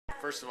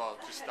First of all,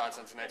 just thoughts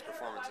on tonight's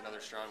performance,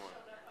 another strong one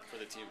for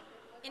the team.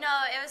 You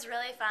know, it was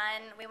really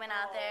fun. We went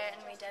out there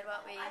and we did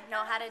what we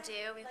know how to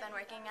do. We've been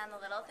working on the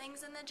little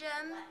things in the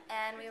gym,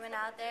 and we went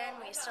out there and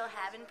we still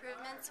have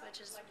improvements, which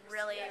is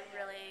really,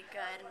 really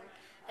good. And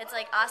it's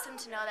like awesome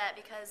to know that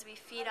because we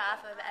feed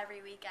off of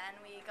every weekend.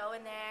 We go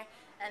in there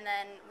and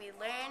then we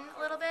learn a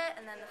little bit,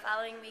 and then the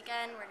following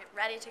weekend we're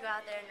ready to go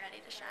out there and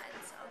ready to shine.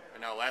 So. And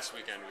now last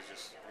weekend was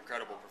just an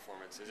incredible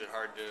performance. Is it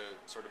hard to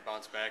sort of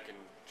bounce back and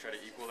try to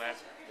equal that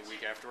the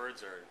week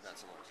afterwards, or not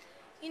so much?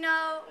 You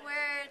know,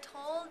 we're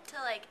told to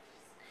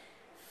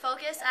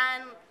focus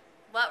on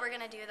what we're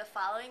going to do the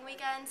following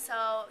weekend.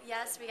 So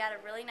yes, we got a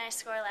really nice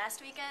score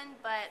last weekend,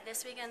 but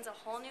this weekend's a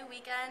whole new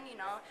weekend. You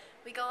know,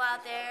 we go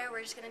out there,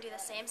 we're just going to do the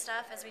same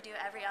stuff as we do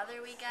every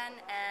other weekend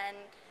and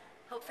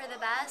hope for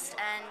the best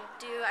and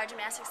do our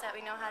gymnastics that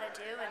we know how to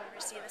do and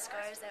receive the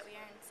scores that we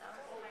earn. So.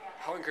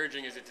 How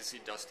encouraging is it to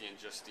see Dusty and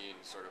Justine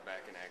sort of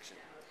back in action?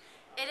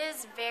 It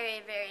is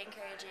very, very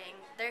encouraging.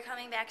 They're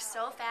coming back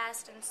so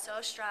fast and so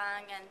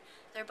strong, and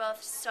they're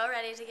both so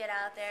ready to get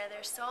out there.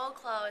 They're so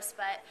close,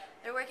 but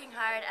they're working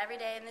hard every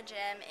day in the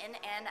gym, in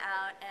and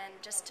out, and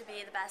just to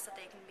be the best that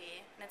they can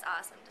be, and it's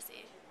awesome to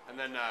see. And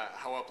then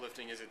how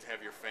uplifting is it to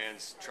have your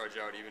fans trudge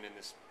out even in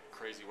this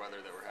crazy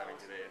weather that we're having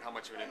today, and how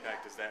much of an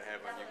impact does that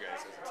have on you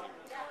guys as a team?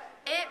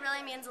 It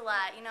really means a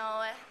lot. You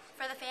know,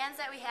 for the fans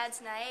that we had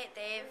tonight,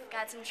 they've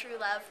got some true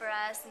love for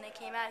us, and they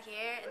came out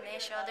here and they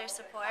showed their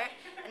support,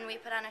 and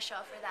we put on a show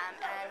for them,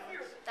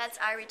 and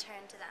that's our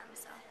return to them.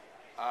 So.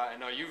 I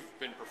know you've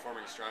been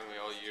performing strongly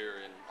all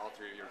year in all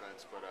three of your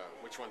events, but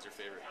which one's your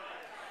favorite?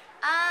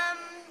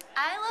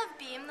 I love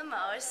beam the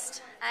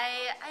most.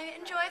 I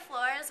enjoy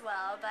floor as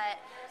well,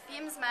 but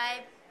beam's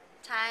my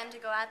time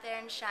to go out there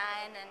and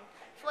shine, and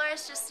floor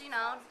is just, you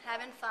know,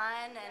 having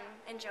fun and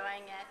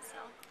enjoying it. So.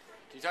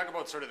 Can you talk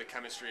about sort of the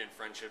chemistry and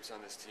friendships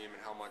on this team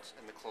and how much,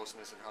 and the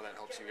closeness and how that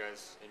helps you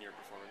guys in your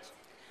performance?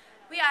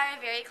 We are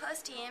a very close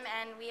team,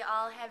 and we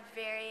all have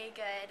very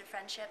good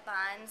friendship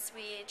bonds.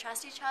 We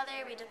trust each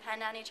other, we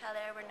depend on each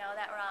other, we know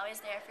that we're always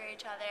there for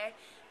each other.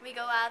 We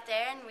go out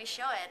there and we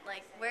show it.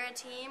 Like, we're a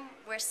team,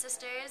 we're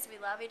sisters,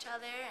 we love each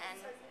other,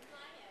 and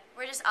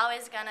we're just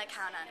always gonna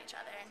count on each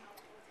other.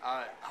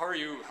 How are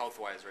you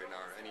health-wise right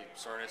now? Any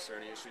soreness or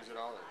any issues at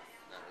all? Or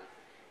not really?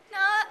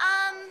 No,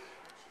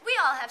 we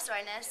all have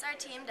soreness, our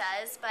team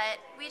does, but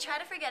we try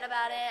to forget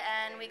about it,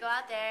 and we go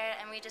out there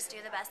and we just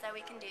do the best that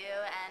we can do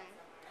and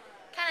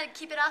kind of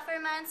keep it off our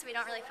minds so we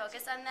don't really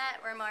focus on that.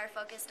 We're more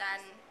focused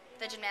on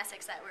the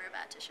gymnastics that we're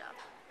about to show.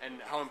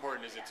 And how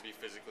important is it to be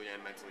physically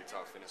and mentally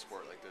tough in a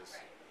sport like this?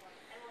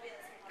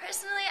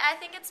 Personally, I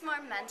think it's more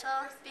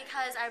mental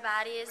because our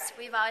bodies,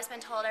 we've always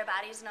been told our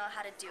bodies know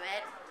how to do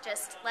it.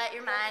 Just let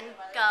your mind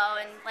go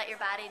and let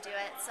your body do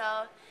it.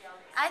 So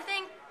I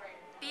think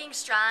being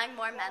strong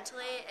more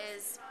mentally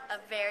is a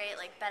very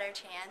better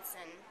chance,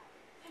 and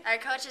our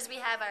coaches,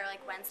 we have our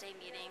Wednesday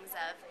meetings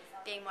of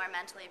being more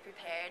mentally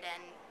prepared,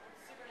 and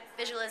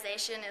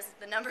visualization is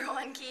the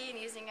 #1 key in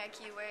using our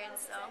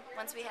keywords. So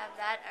once we have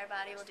that, our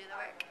body will do the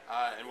work.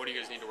 And what do you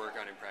guys need to work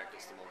on in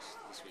practice the most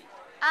this week?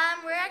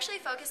 We're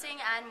actually focusing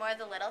on more of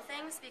the little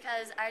things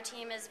because our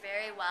team is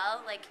very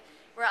well.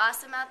 We're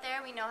awesome out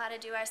there. We know how to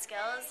do our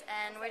skills,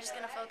 and we're just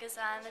going to focus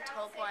on the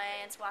toe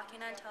points,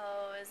 walking on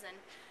toes, and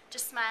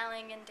just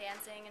smiling and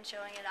dancing and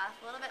showing it off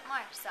a little bit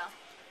more. So.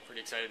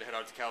 Pretty excited to head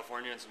out to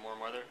California in some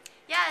warm weather?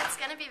 Yeah, it's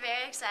going to be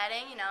very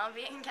exciting, you know,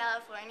 being in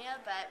California,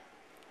 but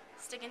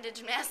sticking to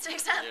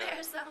gymnastics out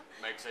there. So.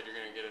 Mike said you're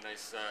going to get a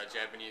nice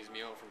Japanese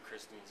meal from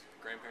Kristen's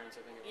grandparents,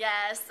 I think.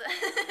 Yes.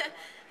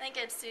 I think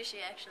it's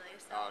sushi, actually.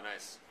 So. Oh,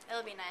 nice.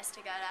 It'll be nice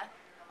to go to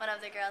one of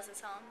the girls'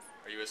 homes.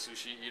 Are you a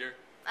sushi eater?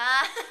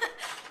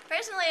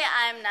 Personally,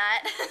 I'm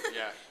not.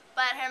 Yeah.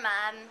 But her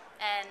mom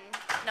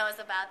knows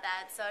about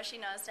that, so she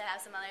knows to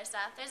have some other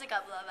stuff. There's a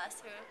couple of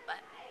us who,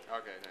 but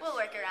okay, nice. We'll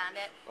work around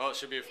it. Well, it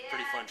should be a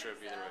pretty fun trip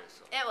either way.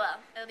 So. It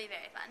will. It'll be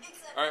very fun.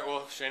 All right,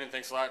 well, Shannon,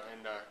 thanks a lot,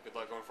 and good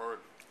luck going forward.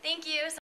 Thank you.